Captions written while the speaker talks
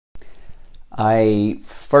I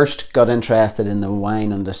first got interested in the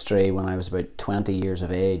wine industry when I was about 20 years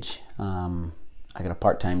of age. I got a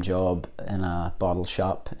part-time job in a bottle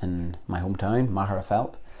shop in my hometown,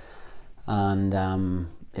 Magherafelt, and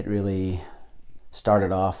it really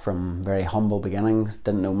started off from very humble beginnings.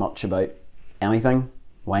 Didn't know much about anything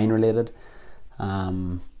wine related,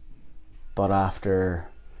 but after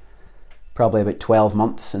probably about 12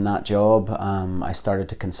 months in that job, I started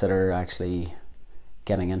to consider actually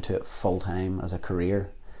getting into it full-time as a career,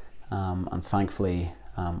 and thankfully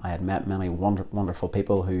I had met many wonderful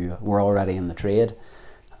people who were already in the trade,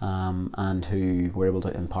 and who were able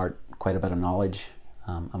to impart quite a bit of knowledge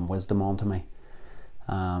and wisdom onto me.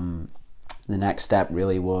 The next step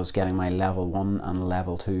really was getting my level 1 and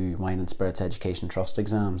level 2 wine and spirits education trust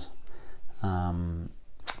exams,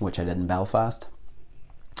 which I did in Belfast.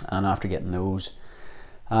 And after getting those,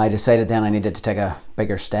 I decided then I needed to take a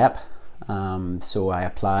bigger step. So I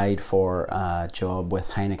applied for a job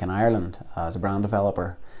with Heineken Ireland as a brand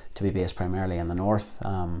developer, to be based primarily in the north.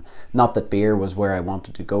 Not that beer was where I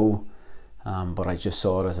wanted to go, but I just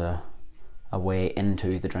saw it as a way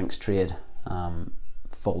into the drinks trade,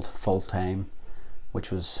 full time,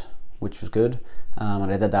 which was good.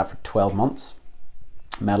 And I did that for 12 months.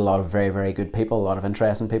 Met a lot of very good people, a lot of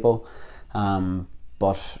interesting people.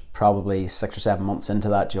 But probably 6 or 7 months into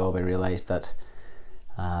that job, I realised that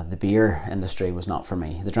the beer industry was not for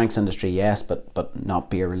me. The drinks industry, yes, but not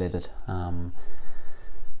beer related.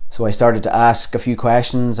 So I started to ask a few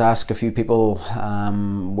questions, ask a few people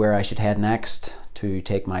where I should head next to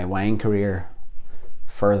take my wine career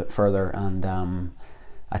further. And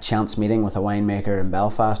a chance meeting with a winemaker in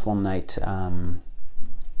Belfast one night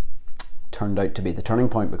turned out to be the turning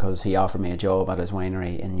point, because he offered me a job at his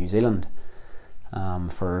winery in New Zealand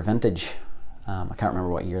for vintage. I can't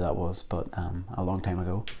remember what year that was, but a long time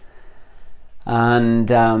ago. And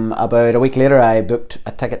about a week later, I booked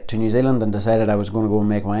a ticket to New Zealand and decided I was going to go and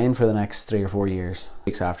make wine for the next 3 or 4 years.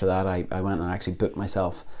 Weeks after that, I went and actually booked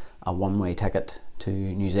myself a one-way ticket to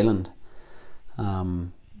New Zealand.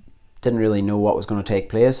 Didn't really know what was going to take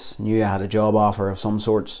place. Knew I had a job offer of some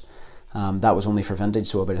sorts. That was only for vintage,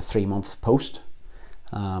 so about a 3-month post.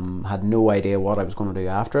 Had no idea what I was going to do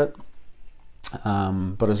after it.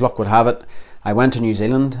 But as luck would have it, I went to New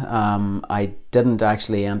Zealand. I didn't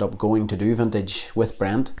actually end up going to do vintage with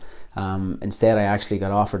Brent. Instead, I actually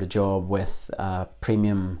got offered a job with a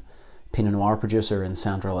premium Pinot Noir producer in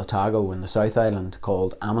central Otago in the South Island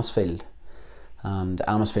called Amisfield. And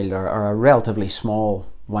Amisfield are a relatively small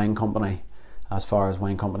wine company as far as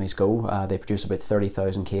wine companies go. They produce about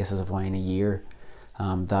 30,000 cases of wine a year.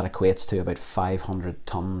 That equates to about 500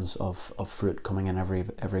 tons of fruit coming in every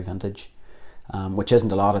vintage. Which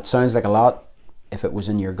isn't a lot. It sounds like a lot. If it was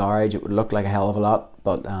in your garage, it would look like a hell of a lot,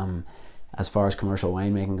 but as far as commercial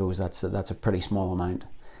winemaking goes, that's a pretty small amount.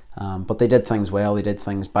 But they did things well. They did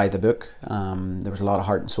things by the book. There was a lot of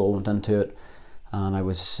heart and soul went into it, and I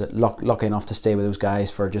was lucky enough to stay with those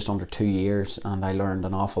guys for just under 2 years, and I learned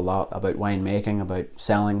an awful lot about winemaking, about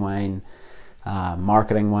selling wine,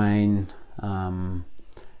 marketing wine, and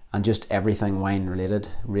just everything wine related.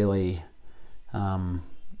 Really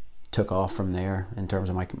took off from there in terms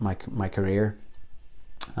of my career.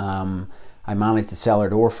 I managed the cellar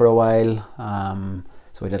door for a while,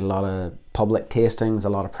 so I did a lot of public tastings, a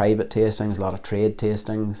lot of private tastings, a lot of trade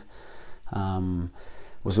tastings.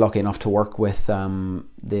 Was lucky enough to work with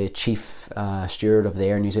the chief steward of the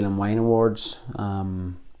Air New Zealand Wine Awards.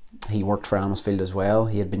 He worked for Amisfield as well.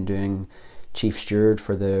 He had been doing chief steward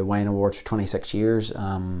for the Wine Awards for 26 years.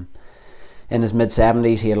 In his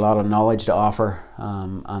mid-70s, he had a lot of knowledge to offer,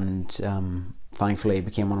 and thankfully he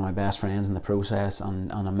became one of my best friends in the process,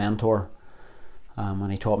 and a mentor.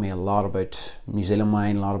 And he taught me a lot about New Zealand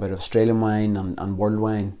wine, a lot about Australian wine, and world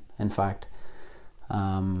wine, in fact.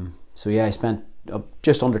 So yeah, I spent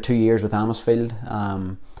just under 2 years with Amisfield.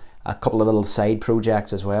 A couple of little side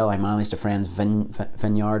projects as well. I managed a friend's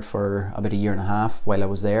vineyard for about 1.5 years while I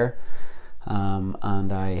was there,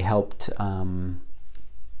 and I helped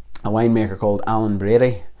a winemaker called Alan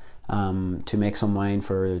Brady to make some wine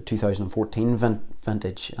for 2014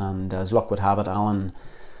 vintage. And as luck would have it, Alan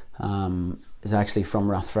is actually from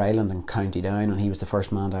Rathfriland in County Down, and he was the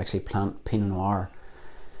first man to actually plant Pinot Noir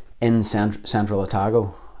in central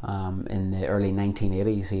Otago in the early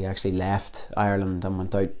 1980s. He actually left Ireland and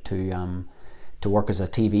went out to work as a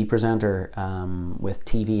TV presenter with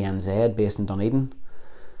TVNZ based in Dunedin,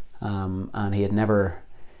 and he had never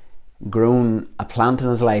grown a plant in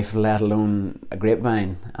his life, let alone a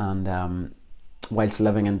grapevine. And whilst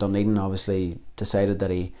living in Dunedin, obviously decided that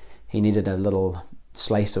he needed a little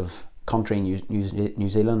slice of country in New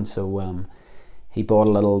Zealand, so he bought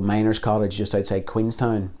a little miner's cottage just outside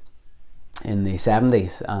Queenstown in the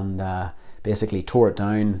 70s, and basically tore it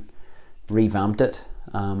down, revamped it,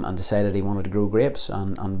 and decided he wanted to grow grapes.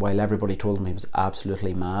 And while everybody told him he was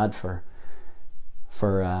absolutely mad for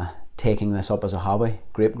taking this up as a hobby,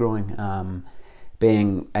 grape growing,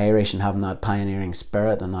 being Irish and having that pioneering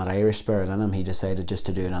spirit and that Irish spirit in him, he decided just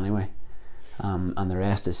to do it anyway. And the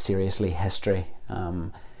rest is seriously history.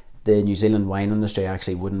 The New Zealand wine industry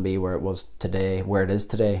actually wouldn't be where it is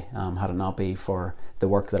today, had it not be for the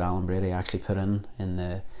work that Alan Brady actually put in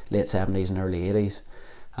the late 70s and early 80s.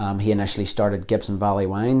 He initially started Gibson Valley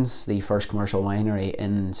Wines, the first commercial winery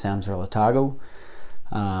in Central Otago,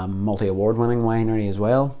 multi-award winning winery as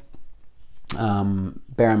well.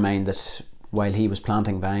 Bear in mind that while he was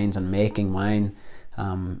planting vines and making wine,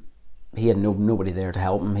 he had nobody there to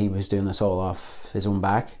help him. He was doing this all off his own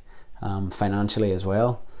back, financially as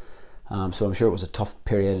well. So I'm sure it was a tough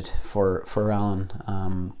period for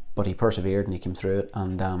Alan, but he persevered and he came through it,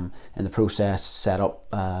 and in the process set up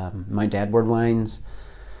Mount Edward Wines.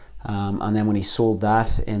 And then when he sold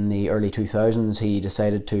that in the early 2000s, he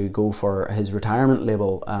decided to go for his retirement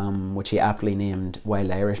label, which he aptly named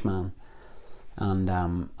Wild Irishman.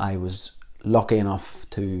 And I was lucky enough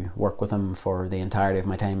to work with him for the entirety of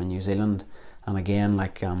my time in New Zealand. And again,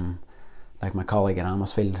 like my colleague at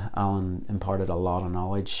Amersfield, Alan imparted a lot of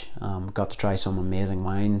knowledge. Got to try some amazing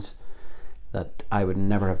wines that I would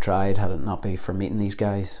never have tried had it not been for meeting these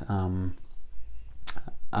guys. And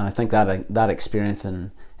I think that experience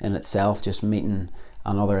in itself, just meeting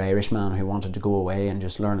another Irishman who wanted to go away and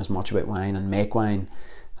just learn as much about wine and make wine,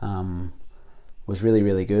 was really,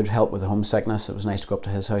 really good. Helped with the homesickness. It was nice to go up to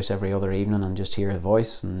his house every other evening and just hear his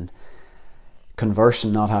voice and converse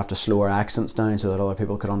and not have to slow our accents down so that other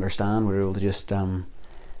people could understand. We were able to just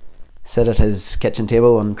sit at his kitchen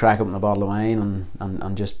table and crack open a bottle of wine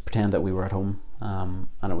and just pretend that we were at home. And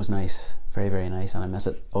it was nice, very, very nice, and I miss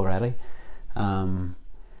it already.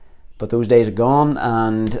 But those days are gone,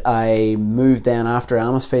 and I moved then after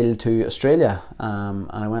Amersfield to Australia, and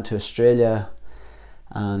I went to Australia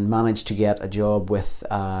and managed to get a job with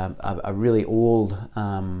a really old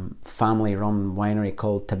family-run winery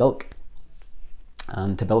called Tabilk.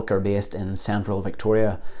 And Tabilk are based in central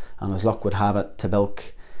Victoria, and as luck would have it,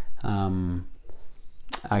 Tabilk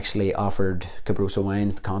actually offered Cabroso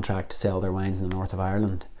Wines the contract to sell their wines in the north of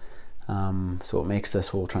Ireland. So it makes this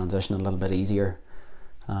whole transition a little bit easier.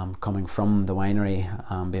 Coming from the winery,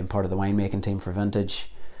 being part of the winemaking team for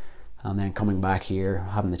Vintage, and then coming back here,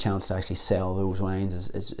 having the chance to actually sell those wines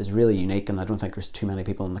is really unique, and I don't think there's too many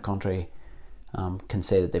people in the country can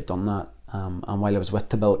say that they've done that. And while I was with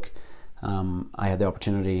Tabilk, I had the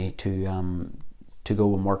opportunity to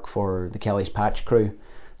go and work for the Kelly's Patch crew,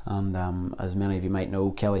 and as many of you might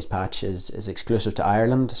know, Kelly's Patch is exclusive to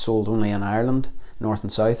Ireland, sold only in Ireland, north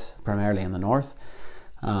and south, primarily in the north,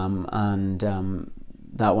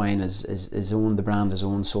 that wine is owned, the brand is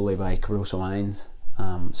owned solely by Cabroso Wines.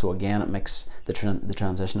 So again, it makes the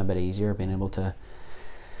transition a bit easier, being able to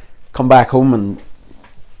come back home and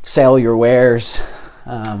sell your wares,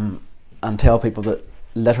 and tell people that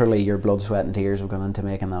literally your blood, sweat and tears have gone into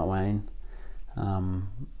making that wine. And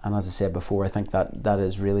as I said before, I think that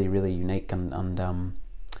is really, really unique, and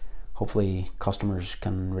hopefully customers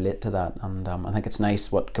can relate to that. And I think it's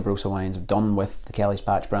nice what Cabroso Wines have done with the Kelly's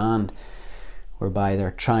Patch brand, whereby they're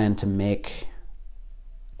trying to make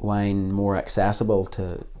wine more accessible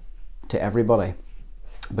to everybody,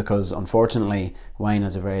 because unfortunately wine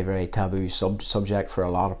is a very, very taboo subject for a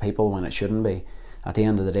lot of people when it shouldn't be. At the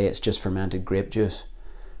end of the day, it's just fermented grape juice,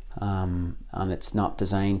 and it's not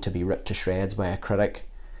designed to be ripped to shreds by a critic,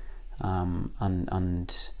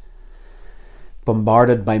 and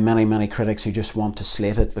bombarded by many critics who just want to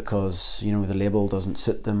slate it because, you know, the label doesn't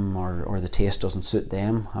suit them or the taste doesn't suit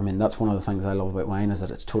them. I mean, that's one of the things I love about wine, is that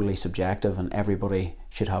it's totally subjective and everybody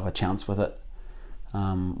should have a chance with it.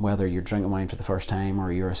 Whether you're drinking wine for the first time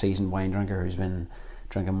or you're a seasoned wine drinker who's been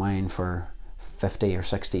drinking wine for 50 or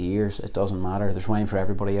 60 years, it doesn't matter. There's wine for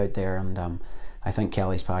everybody out there, and I think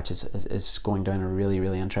Kelly's Patch is going down a really,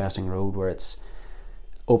 really interesting road where it's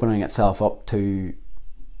opening itself up to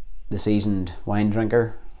the seasoned wine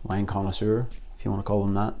drinker, wine connoisseur, if you want to call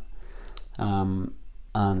them that,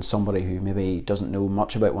 and somebody who maybe doesn't know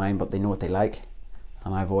much about wine but they know what they like.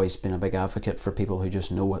 And I've always been a big advocate for people who just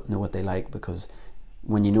know what they like, because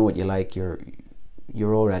when you know what you like, you're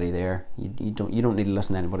already there. You don't need to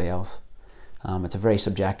listen to anybody else. It's a very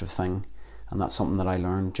subjective thing, and that's something that I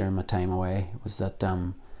learned during my time away, was that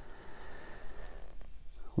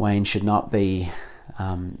wine should not be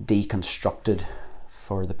deconstructed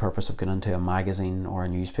for the purpose of going into a magazine or a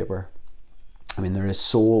newspaper. I mean, there is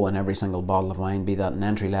soul in every single bottle of wine, be that an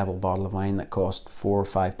entry-level bottle of wine that cost £4 or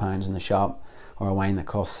 £5 in the shop, or a wine that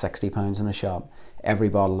costs £60 in the shop. Every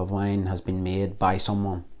bottle of wine has been made by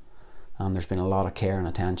someone, and there's been a lot of care and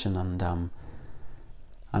attention, and I'm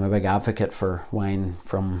a big advocate for wine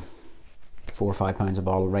from £4 or £5 a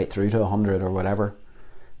bottle right through to 100 or whatever.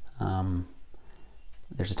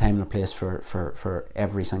 There's a time and a place for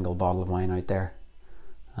every single bottle of wine out there,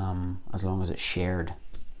 as long as it's shared.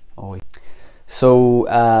 So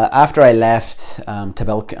after I left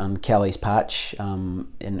Tabilk and Kelly's Patch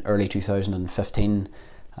in early 2015,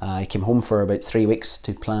 I came home for about 3 weeks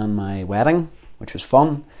to plan my wedding, which was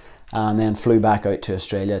fun, and then flew back out to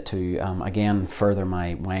Australia to again further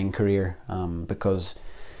my wine career, because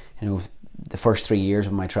the first 3 years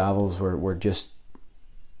of my travels were just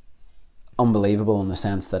unbelievable, in the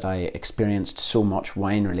sense that I experienced so much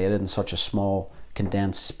wine related in such a small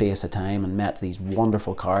condensed space of time, and met these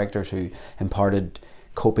wonderful characters who imparted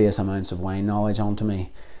copious amounts of wine knowledge onto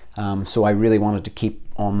me. So I really wanted to keep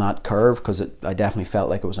on that curve, because I definitely felt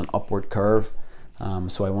like it was an upward curve.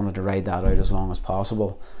 So I wanted to ride that out as long as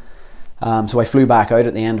possible. So I flew back out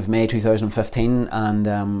at the end of May 2015,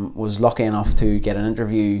 and was lucky enough to get an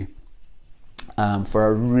interview for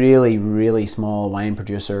a really small wine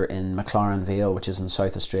producer in McLaren Vale, which is in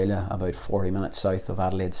South Australia, about 40 minutes south of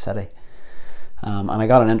Adelaide City. And I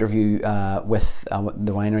got an interview with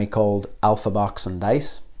the winery called Alpha Box and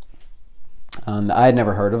Dice, and I had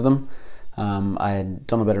never heard of them. I had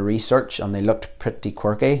done a bit of research, and they looked pretty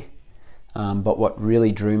quirky, but what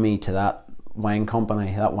really drew me to that wine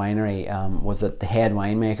company, that winery, was that the head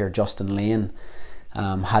winemaker, Justin Lane,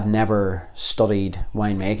 had never studied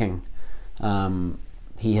winemaking.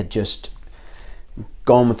 He had just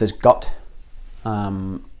gone with his gut,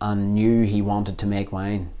 and knew he wanted to make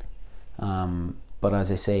wine. But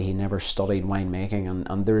as I say, he never studied winemaking,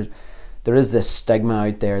 and there is this stigma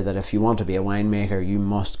out there that if you want to be a winemaker, you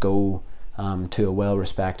must go to a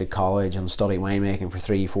well-respected college and study winemaking for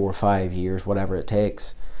 3, 4, 5 years, whatever it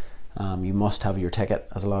takes. You must have your ticket,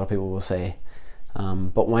 as a lot of people will say.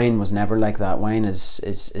 But wine was never like that. Wine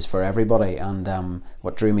is for everybody, and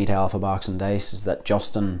what drew me to Alpha Box and Dice is that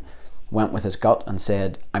Justin went with his gut and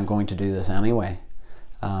said, I'm going to do this anyway.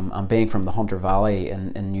 And being from the Hunter Valley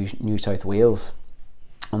in New South Wales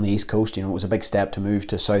on the east coast, it was a big step to move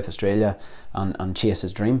to South Australia and chase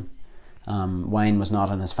his dream. Wine was not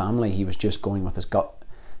in his family, he was just going with his gut.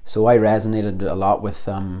 So I resonated a lot with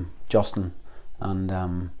Justin,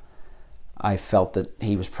 and I felt that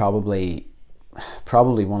he was probably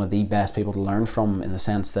one of the best people to learn from, in the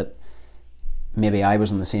sense that maybe I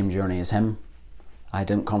was on the same journey as him. I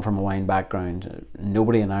didn't come from a wine background.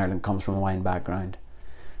 Nobody in Ireland comes from a wine background.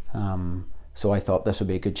 So I thought this would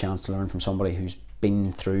be a good chance to learn from somebody who's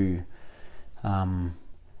been through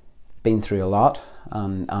a lot,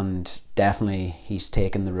 and definitely he's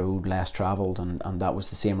taken the road less travelled, and that was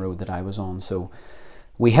the same road that I was on. So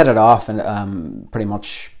we hit it off, and pretty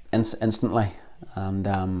much instantly, and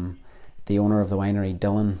the owner of the winery,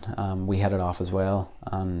 Dylan, we hit it off as well.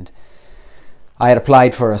 And I had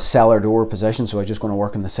applied for a cellar door position, so I was just going to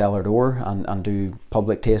work in the cellar door and do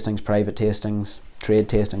public tastings, private tastings, trade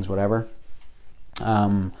tastings, whatever.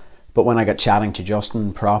 But when I got chatting to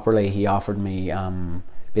Justin properly, he offered me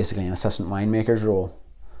basically an assistant winemaker's role,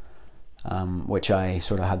 which I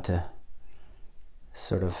sort of had to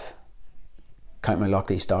count my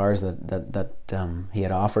lucky stars that he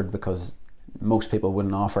had offered, because most people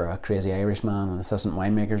wouldn't offer a crazy Irishman an assistant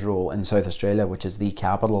winemaker's role in South Australia, which is the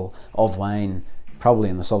capital of wine, probably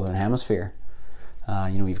in the Southern Hemisphere.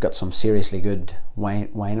 You've got some seriously good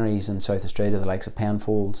wineries in South Australia, the likes of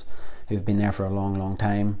Penfolds, who've been there for a long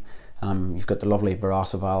time. You've got the lovely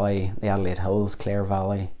Barossa Valley, the Adelaide Hills, Clare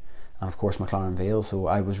Valley, and of course McLaren Vale. So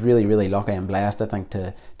I was really lucky and blessed, I think,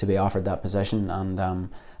 to be offered that position, and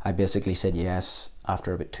I basically said yes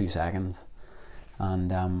after about 2 seconds.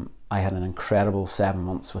 And I had an incredible 7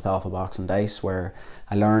 months with Alpha Box and Dice, where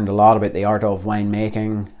I learned a lot about the art of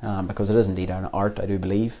winemaking, because it is indeed an art, I do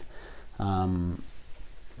believe.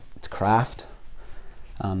 It's craft,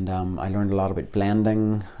 and I learned a lot about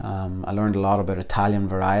blending. I learned a lot about Italian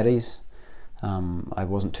varieties. I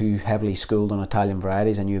wasn't too heavily schooled on Italian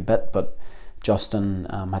varieties, I knew a bit, but Justin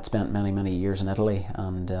had spent many years in Italy,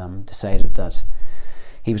 and decided that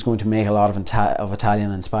he was going to make a lot of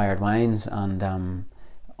Italian inspired wines. And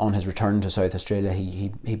on his return to South Australia,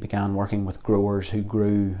 he began working with growers who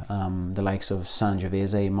grew the likes of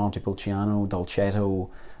Sangiovese, Montepulciano,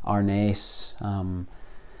 Dolcetto, Arnese,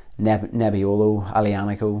 Nebbiolo,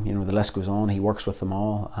 Aglianico, the list goes on. He works with them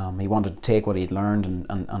all. He wanted to take what he'd learned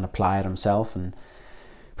and apply it himself, and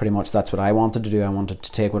pretty much that's what I wanted to do. I wanted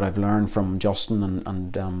to take what I've learned from Justin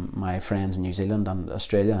and my friends in New Zealand and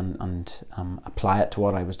Australia and apply it to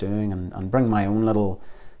what I was doing, and bring my own little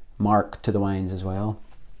mark to the wines as well,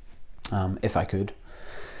 if I could.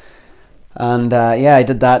 And yeah, I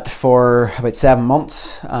did that for about 7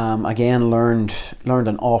 months. Again, learned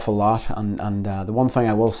an awful lot. And the one thing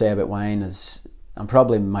I will say about wine is, and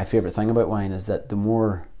probably my favourite thing about wine, is that the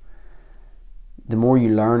more you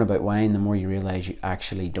learn about wine, the more you realise you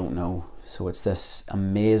actually don't know. So it's this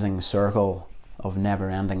amazing circle of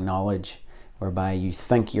never-ending knowledge, whereby you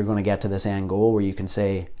think you're going to get to this end goal where you can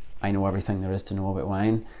say, I know everything there is to know about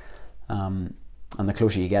wine. And the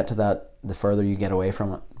closer you get to that, the further you get away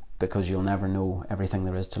from it, because you'll never know everything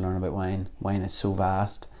there is to learn about wine. Wine is so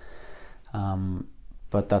vast.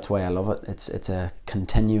 But that's why I love it. It's a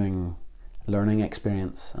continuing learning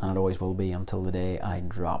experience, and it always will be until the day I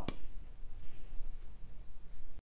drop.